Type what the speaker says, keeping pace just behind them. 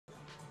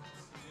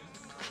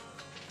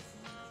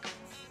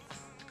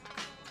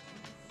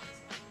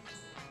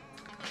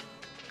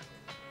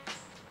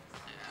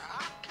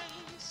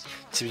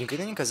тебе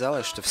никогда не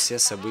казалось, что все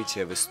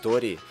события в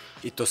истории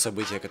и то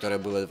событие, которое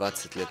было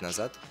 20 лет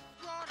назад,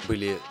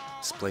 были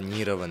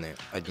спланированы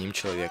одним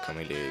человеком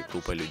или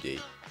группой людей?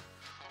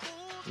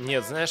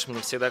 Нет, знаешь, мне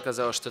всегда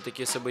казалось, что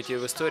такие события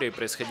в истории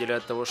происходили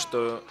от того,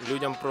 что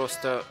людям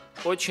просто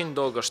очень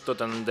долго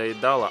что-то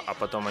надоедало, а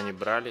потом они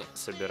брали,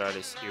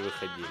 собирались и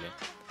выходили.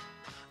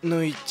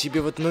 Ну и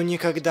тебе вот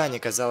никогда не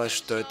казалось,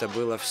 что это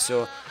было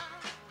все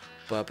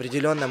по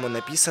определенному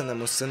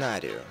написанному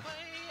сценарию,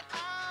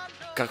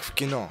 как в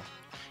кино?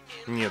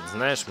 Нет,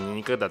 знаешь, мне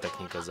никогда так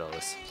не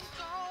казалось.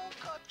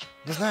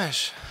 Ну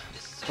знаешь,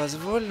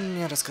 позволь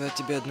мне рассказать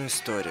тебе одну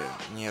историю.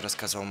 Мне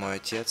рассказывал мой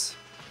отец.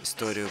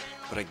 Историю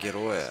про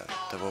героя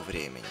того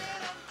времени.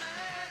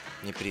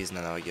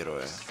 Непризнанного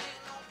героя.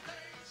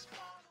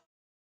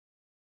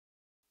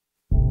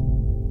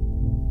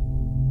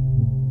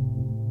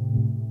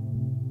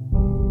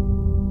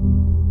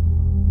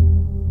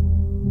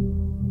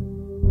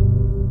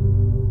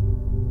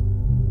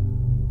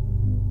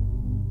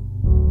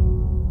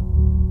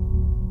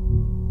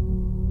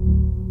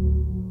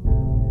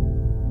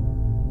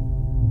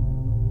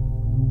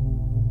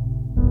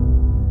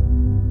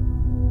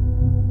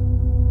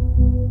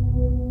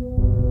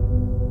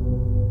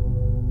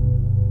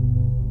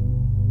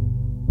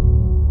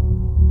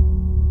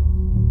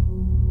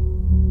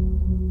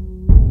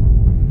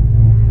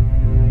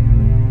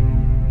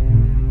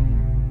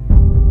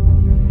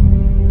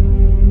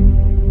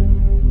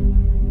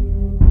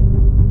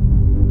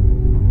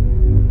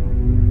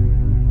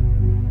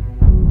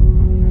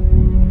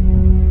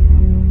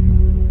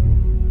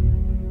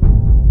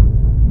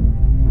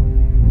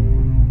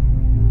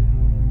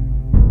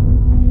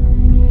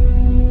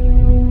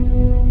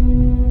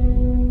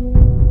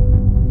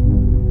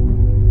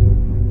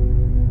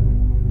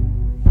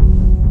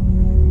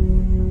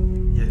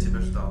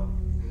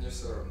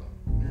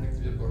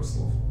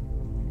 слов.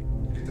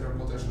 Или ты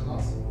работаешь на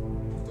нас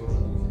в том же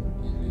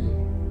духе, или...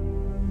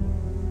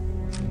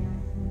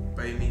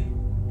 Пойми,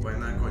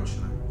 война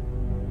окончена.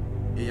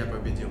 И я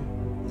победил.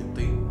 Ни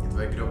ты, ни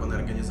твоя гребаная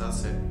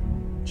организация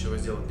ничего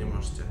сделать не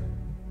можете.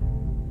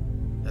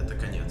 Это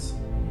конец.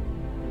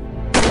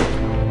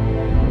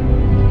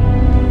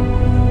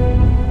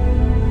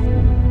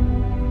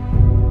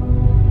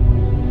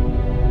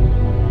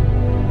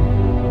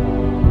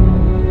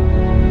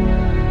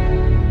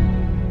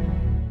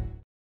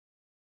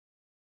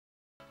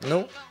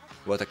 Ну,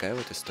 вот такая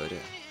вот история.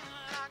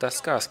 Да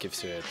сказки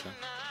все это.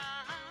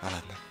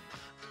 Ладно.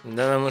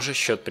 Да нам уже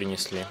счет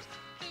принесли.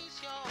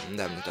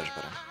 Да, мне тоже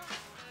пора.